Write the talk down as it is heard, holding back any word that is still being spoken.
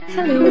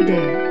Hello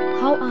there,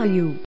 how are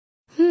you?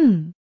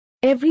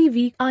 Every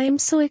week I am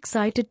so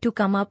excited to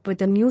come up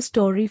with a new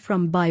story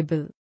from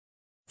Bible.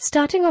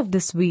 Starting off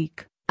this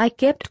week, I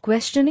kept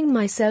questioning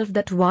myself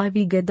that why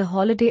we get the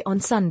holiday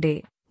on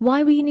Sunday,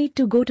 why we need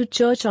to go to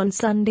church on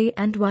Sunday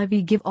and why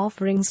we give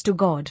offerings to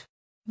God.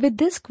 With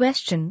this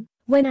question,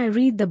 when I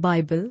read the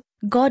Bible,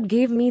 God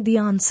gave me the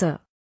answer.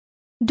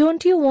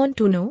 Don't you want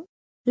to know?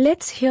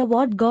 Let's hear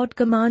what God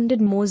commanded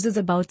Moses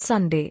about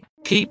Sunday.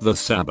 Keep the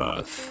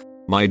Sabbath,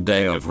 my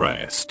day of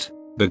rest,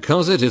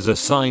 because it is a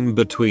sign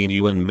between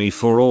you and me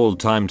for all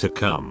time to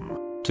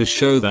come, to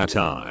show that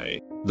I,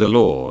 the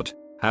Lord,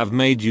 have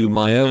made you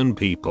my own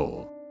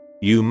people.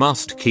 You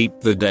must keep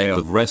the day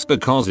of rest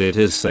because it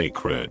is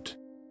sacred.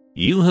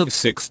 You have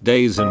 6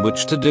 days in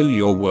which to do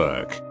your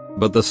work,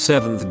 but the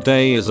seventh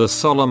day is a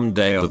solemn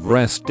day of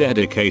rest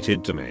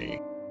dedicated to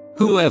me.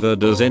 Whoever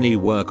does any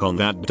work on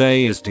that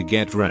day is to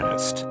get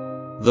rest.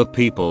 The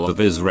people of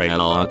Israel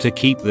are to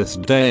keep this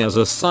day as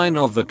a sign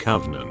of the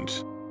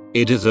covenant.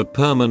 It is a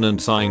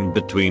permanent sign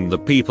between the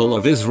people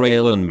of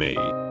Israel and me,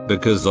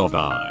 because of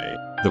I,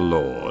 the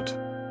Lord,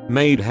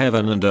 made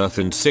heaven and earth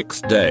in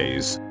 6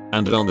 days,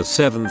 and on the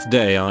seventh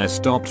day I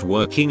stopped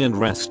working and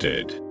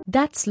rested.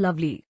 That's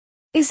lovely,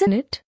 isn't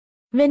it?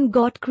 When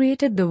God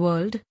created the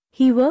world,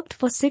 He worked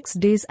for 6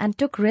 days and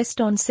took rest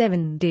on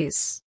 7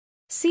 days.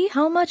 See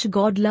how much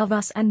God loves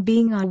us and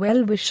being our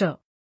well-wisher.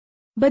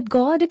 But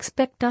God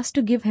expects us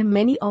to give Him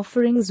many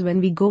offerings when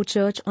we go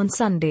church on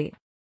Sunday.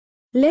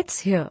 Let's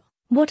hear,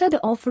 what are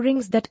the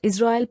offerings that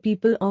Israel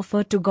people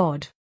offer to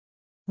God?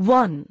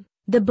 1.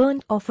 The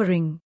burnt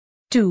offering.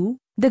 2.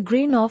 The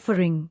grain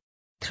offering.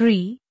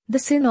 3. The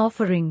sin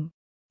offering.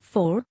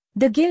 4.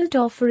 The guilt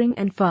offering,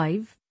 and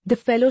 5. The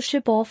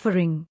fellowship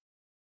offering.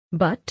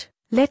 But,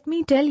 let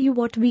me tell you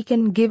what we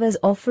can give as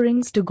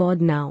offerings to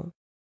God now.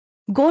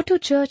 Go to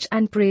church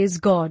and praise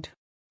God.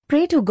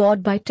 Pray to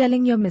God by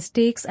telling your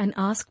mistakes and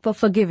ask for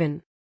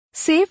forgiven.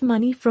 Save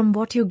money from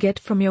what you get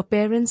from your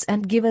parents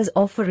and give as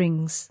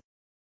offerings.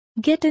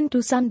 Get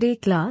into Sunday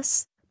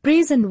class,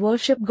 praise and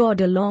worship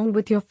God along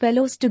with your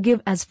fellows to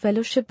give as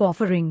fellowship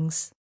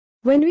offerings.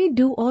 When we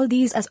do all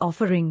these as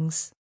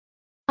offerings,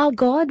 our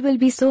God will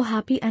be so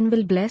happy and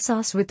will bless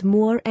us with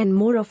more and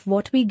more of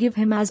what we give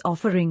Him as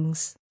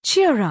offerings.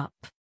 Cheer up!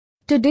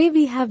 Today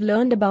we have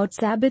learned about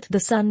Sabbath, the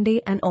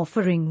Sunday, and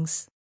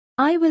offerings.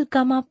 I will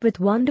come up with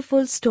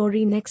wonderful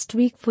story next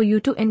week for you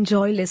to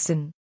enjoy.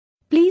 Listen.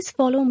 Please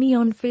follow me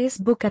on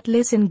Facebook at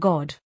Listen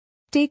God.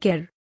 Take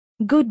care.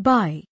 Goodbye.